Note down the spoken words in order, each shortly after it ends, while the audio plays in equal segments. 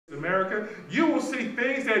America, you will see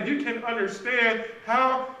things that you can understand.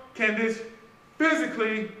 How can this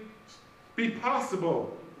physically be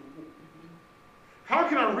possible? How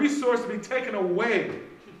can our resources be taken away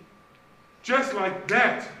just like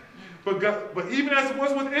that? But even as it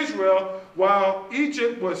was with Israel, while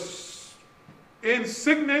Egypt was in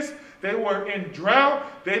sickness, they were in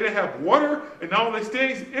drought, they didn't have water, and all these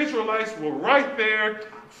things, Israelites were right there,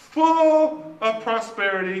 full of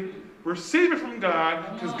prosperity, receiving from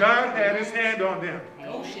God, because God had his hand on them.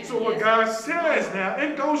 So what God says now,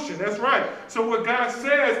 in Goshen, that's right. So what God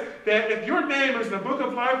says, that if your name is in the book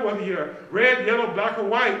of life, whether you're red, yellow, black, or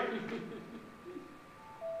white,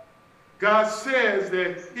 God says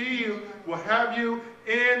that he will have you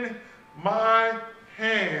in my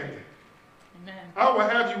hand. Amen. I will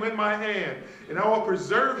have you in my hand, and I will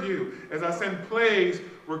preserve you as I send plagues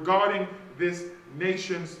regarding this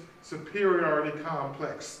nation's superiority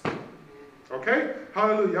complex. Okay?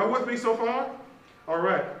 Hallelujah. Y'all with me so far? All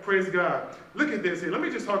right. Praise God. Look at this here. Let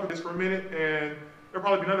me just talk about this for a minute, and there'll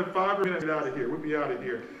probably be another 5 minutes out of here. We'll be out of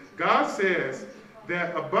here. God says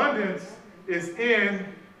that abundance is in,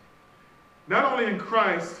 not only in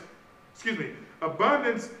Christ,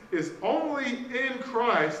 abundance is only in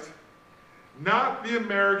Christ, not the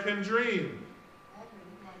American dream.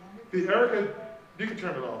 You can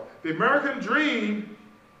turn it off. The American dream,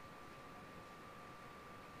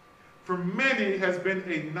 for many, has been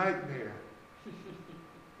a nightmare.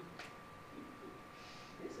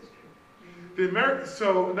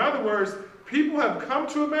 So, in other words, people have come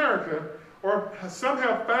to America, or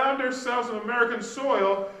somehow found themselves on American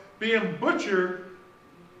soil, being butchered,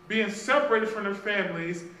 being separated from their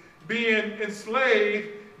families, being enslaved,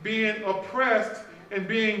 being oppressed, and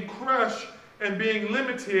being crushed, and being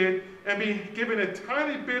limited, and being given a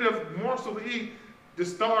tiny bit of morsel to eat to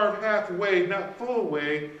starve halfway, not full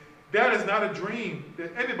way. That is not a dream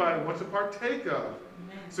that anybody wants to partake of.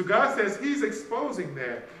 Amen. So God says he's exposing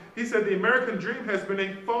that. He said the American dream has been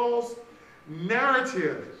a false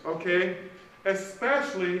narrative, okay?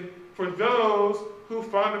 Especially for those who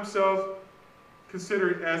find themselves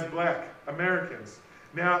considered as black Americans.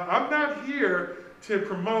 Now, I'm not here to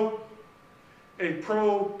promote a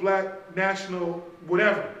pro-black national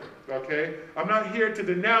whatever, okay? I'm not here to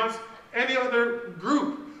denounce any other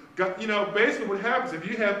group. You know, basically what happens, if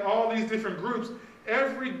you have all these different groups,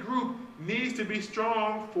 every group needs to be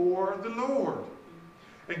strong for the Lord.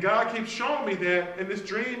 And God keeps showing me that in this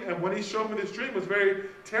dream, and when he showed me this dream was very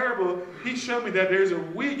terrible, he showed me that there's a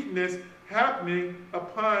weakness happening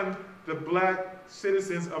upon the black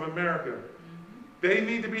citizens of America. They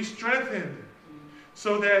need to be strengthened.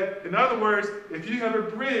 So that, in other words, if you have a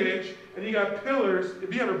bridge and you got pillars,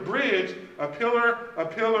 if you have a bridge, a pillar, a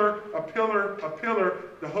pillar, a pillar, a pillar,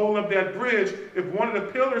 the whole of that bridge, if one of the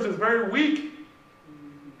pillars is very weak,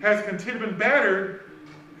 has continued been battered,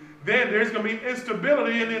 then there's going to be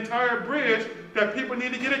instability in the entire bridge that people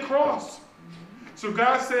need to get across. So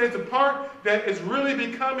God says the part that is really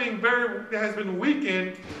becoming that has been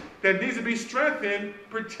weakened, that needs to be strengthened,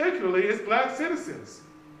 particularly is black citizens.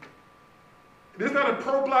 This is not a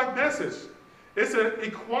pro-black message. It's an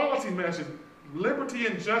equality message. Liberty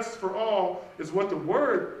and justice for all is what the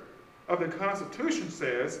word of the Constitution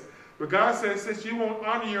says. But God says, since you won't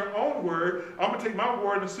honor your own word, I'm going to take my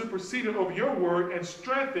word and supersede it over your word and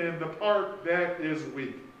strengthen the part that is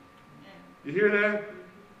weak. You hear that?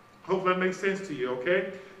 Hopefully that makes sense to you,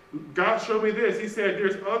 okay? God showed me this. He said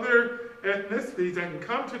there's other ethnicities that can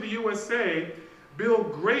come to the USA,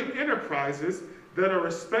 build great enterprises that are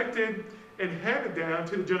respected and handed down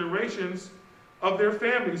to the generations of their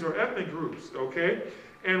families or ethnic groups, okay?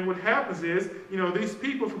 And what happens is, you know, these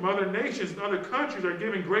people from other nations and other countries are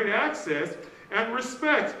given great access and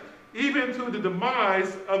respect, even to the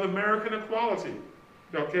demise of American equality,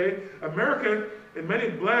 okay? America for many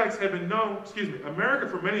blacks,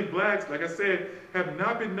 like I said, have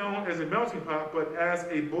not been known as a melting pot, but as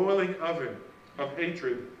a boiling oven of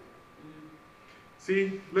hatred.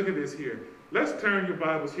 See, look at this here. Let's turn your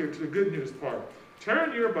Bibles here to the good news part.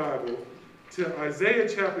 Turn your Bible to Isaiah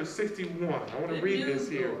chapter 61. I want to read this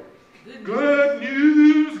here. Good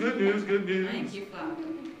news, good news, good news. Thank you, Father.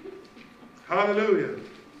 Hallelujah.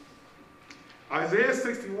 Isaiah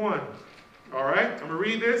 61. All right, I'm going to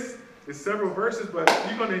read this. It's several verses, but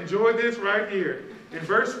you're going to enjoy this right here. In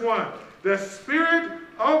verse 1, the Spirit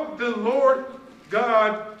of the Lord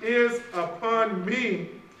God is upon me,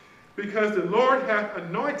 because the Lord hath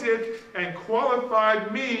anointed and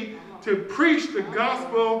qualified me to preach the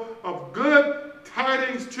gospel of good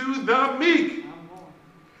tidings to the meek,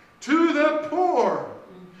 to the poor,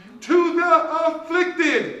 to the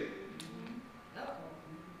afflicted.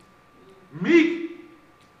 Meek,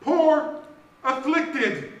 poor,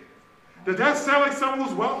 afflicted. Does that sound like someone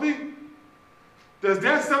who's wealthy? Does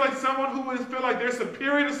that sound like someone who would feel like they're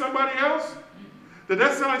superior to somebody else? Does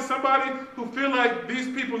that sound like somebody who feel like these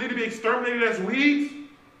people need to be exterminated as weeds?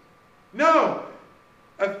 No.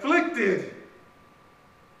 Afflicted,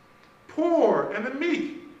 poor, and the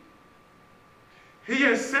meek. He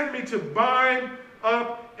has sent me to bind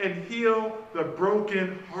up and heal the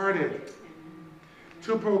brokenhearted,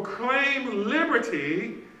 to proclaim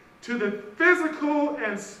liberty to the physical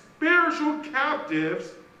and spiritual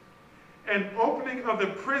captives, and opening of the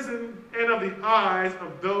prison and of the eyes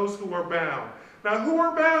of those who are bound. Now, who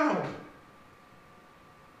are bound?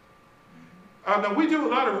 Now, we do a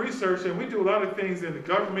lot of research and we do a lot of things in the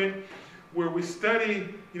government where we study,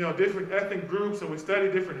 different ethnic groups, and we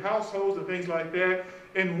study different households and things like that.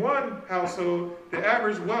 In one household, the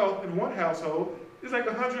average wealth in one household is like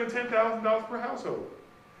 $110,000 per household.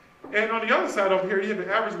 And on the other side over here, you have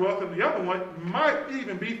the average wealth in the other one might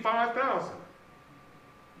even be $5,000.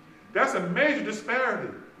 That's a major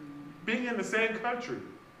disparity. Being in the same country,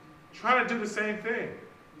 trying to do the same thing.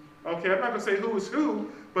 Okay, I'm not going to say who is who,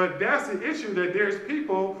 but that's the issue, that there's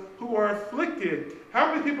people who are afflicted.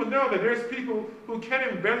 How many people know that there's people who can't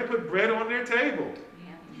even barely put bread on their table?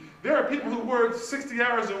 Yeah. There are people who work 60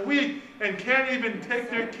 hours a week and can't even take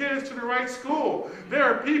their kids to the right school. There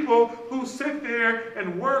are people who sit there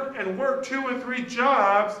and work 2 and 3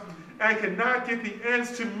 jobs and cannot get the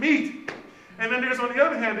ends to meet. And then there's, on the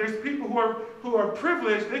other hand, there's people who are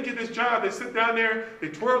privileged. They get this job, they sit down there, they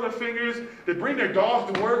twirl their fingers, they bring their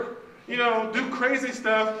dogs to work, do crazy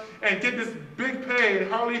stuff, and get this big pay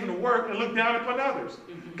and hardly even work and look down upon others.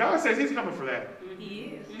 God says he's coming for that.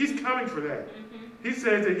 He is. He's coming for that. He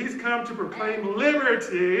says that he's come to proclaim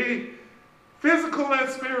liberty, physical and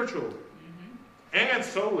spiritual, and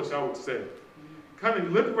soulish, I would say. Come to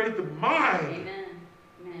liberate the mind.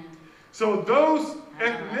 Amen. So those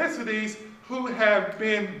ethnicities who have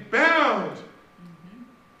been bound,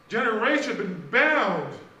 generation been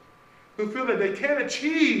bound, who feel that they can't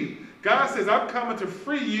achieve, God says, I'm coming to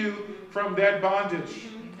free you from that bondage.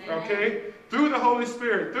 Okay? Through the Holy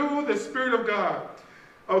Spirit, through the Spirit of God.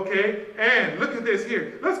 Okay? And look at this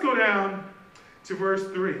here. Let's go down to verse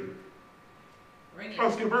 3.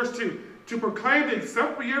 Verse 2. To proclaim the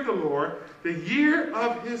acceptable year of the Lord, the year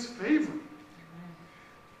of his favor.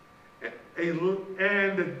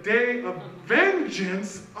 And the day of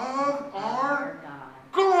vengeance of our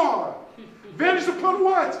God. Vengeance upon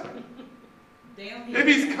what? If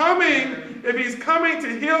he's coming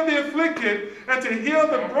to heal the afflicted and to heal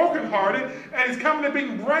the brokenhearted, and he's coming to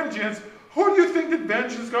bring vengeance, who do you think that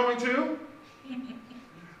vengeance is going to?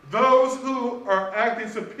 Those who are acting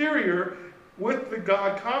superior with the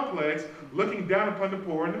God complex, looking down upon the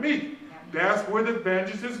poor and the meek. That's where the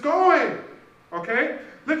vengeance is going. Okay?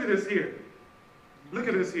 Look at this here. Look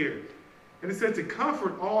at this here. And it says to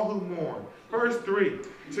comfort all who mourn. Verse 3.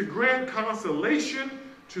 To grant consolation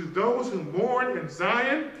to those who mourn in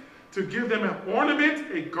Zion, to give them an ornament,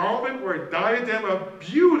 a garment, or a diadem of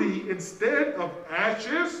beauty instead of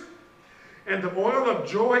ashes, and the oil of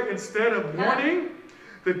joy instead of mourning.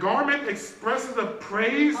 The garment expresses of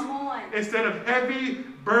praise instead of heavy,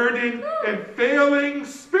 burden, and failing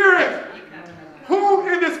spirit. Who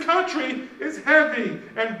in this country is heavy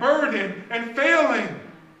and burdened and failing?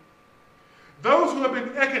 Those who have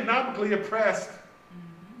been economically oppressed.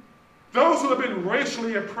 Those who have been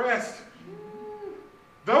racially oppressed.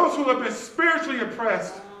 Those who have been spiritually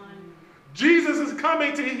oppressed. Jesus is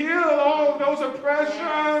coming to heal all of those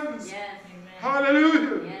oppressions. Yes.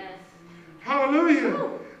 Hallelujah. Yes. Hallelujah.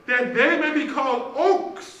 Woo. That they may be called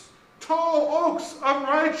oaks, tall oaks of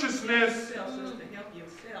righteousness.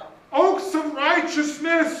 Oaks of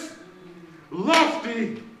righteousness.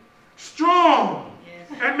 Lofty, strong,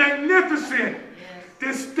 and magnificent.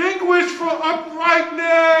 Distinguished for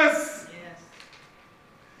uprightness,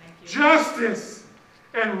 justice,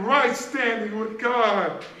 and right standing with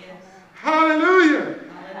God. Hallelujah.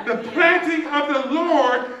 The planting of the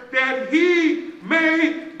Lord, that he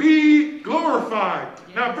may be glorified.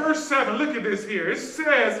 Now verse 7, look at this here. It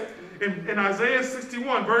says in Isaiah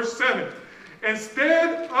 61, verse 7,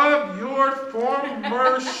 instead of your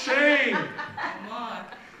former shame,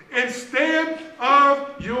 instead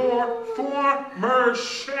of your former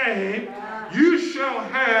shame, you shall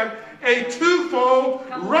have a twofold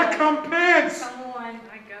recompense.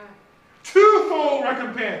 Twofold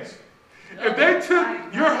recompense. If they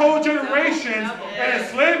took your whole generation and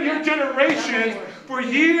enslaved your generations for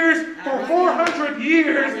years, for 400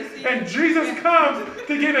 years, and Jesus comes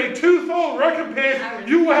to give a twofold recompense,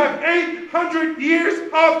 you will have 800 years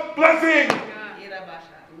of blessing.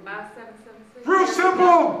 Real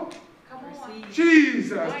simple.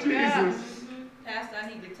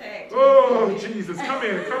 Jesus. Come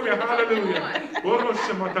here. Hallelujah.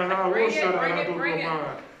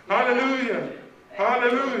 Hallelujah.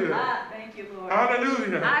 Hallelujah. Thank you, Lord.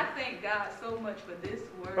 Hallelujah. I thank God so much for this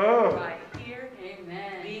word right here.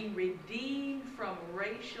 Amen. Being redeemed from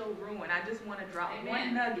racial ruin. I just want to drop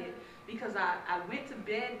one nugget because I went to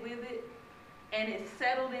bed with it and it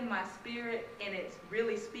settled in my spirit and it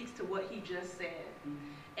really speaks to what he just said.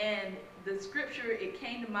 And the scripture, it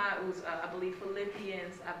came to mind, it was, I believe,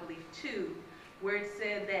 Philippians, 2, where it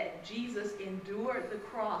said that Jesus endured the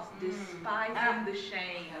cross, despising the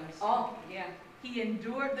shame. Oh, yeah. He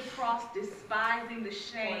endured the cross, despising the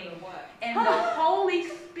shame. And What? the Holy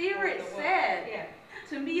Spirit For the said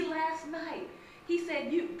to me last night, he said,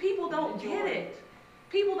 people don't get it.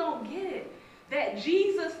 People don't get it. That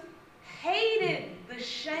Jesus hated the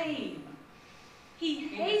shame. He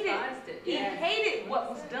hated it. He hated what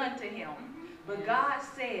was done to him. But God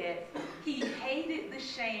said he hated the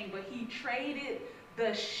shame, but he traded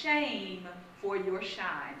the shame for your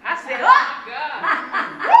shine. I said,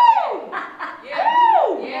 woo!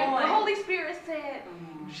 Woo! The Holy Spirit said,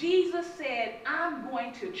 Jesus said, I'm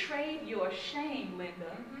going to trade your shame,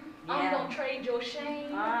 Linda. I'm going to trade your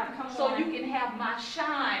shame so you can have my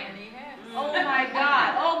shine. Oh my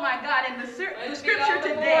God. Oh my God. And the scripture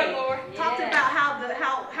today talked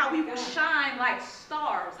about how he would shine like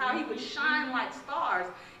stars. How he would shine like stars.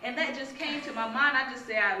 And that just came to my mind. I just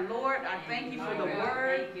said, Lord, I thank you for the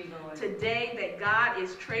word today that God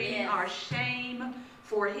is trading our shame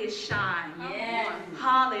for his shine.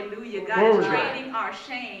 Hallelujah. God is trading our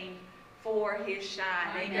shame for his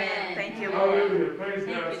shine. Amen. Thank you, Lord. Hallelujah. Praise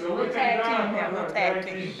God. So we thank God.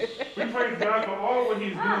 We praise God for all what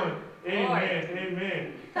he's doing. Amen.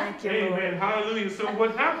 Amen. Thank you, Amen. Lord. Hallelujah. So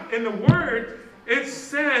what happened in the word, it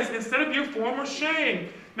says, instead of your former shame.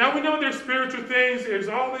 Now we know there's spiritual things, there's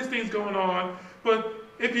all these things going on, but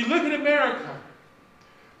if you look at America,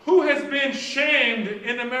 who has been shamed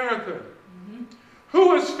in America?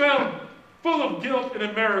 Who has felt full of guilt in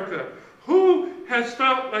America? Who has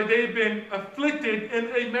felt like they've been afflicted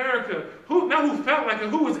in America? Not who felt like it,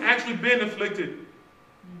 who has actually been afflicted?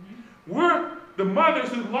 We're the mothers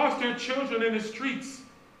who lost their children in the streets.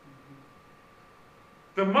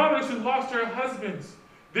 The mothers who lost their husbands.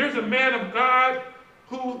 There's a man of God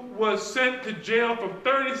who was sent to jail for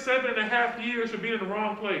 37.5 years for being in the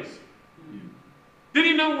wrong place.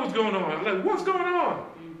 Didn't even know what was going on. Like, what's going on?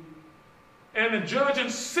 And the judge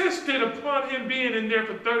insisted upon him being in there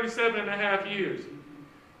for 37.5 years.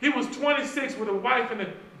 He was 26 with a wife and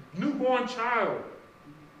a newborn child.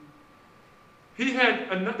 He had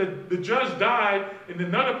the judge died, and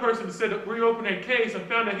another person said to reopen their case and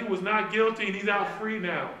found that he was not guilty, and he's out free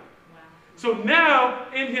now. Wow. So now,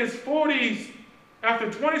 in his 40s, after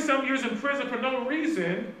 20-some years in prison for no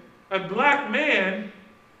reason, a black man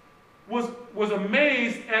was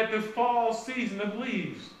amazed at the fall season of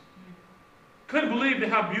leaves. Couldn't believe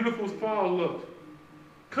how beautiful fall looked.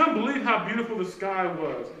 Couldn't believe how beautiful the sky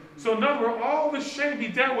was. So in other words, all the shame he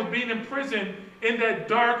dealt with being in prison in that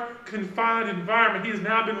dark, confined environment, he has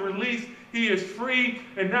now been released. He is free,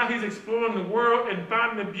 and now he's exploring the world and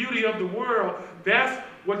finding the beauty of the world. That's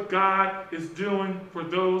what God is doing for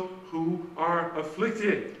those who are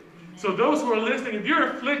afflicted. So those who are listening, if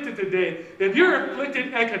you're afflicted today, if you're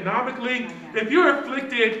afflicted economically, if you're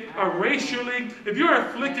afflicted racially, if you're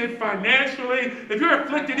afflicted financially, if you're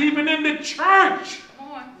afflicted even in the church,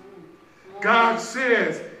 God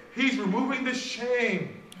says he's removing the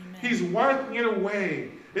shame. He's wiping it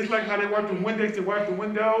away. It's like how they wipe the window. They wipe the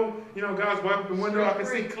window. You know, God's wiping the window. I can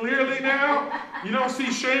see clearly now. You don't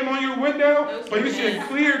see shame on your window, but you see a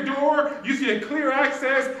clear door. You see a clear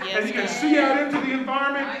access, and you can see out into the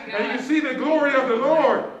environment, and you can see the glory of the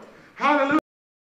Lord.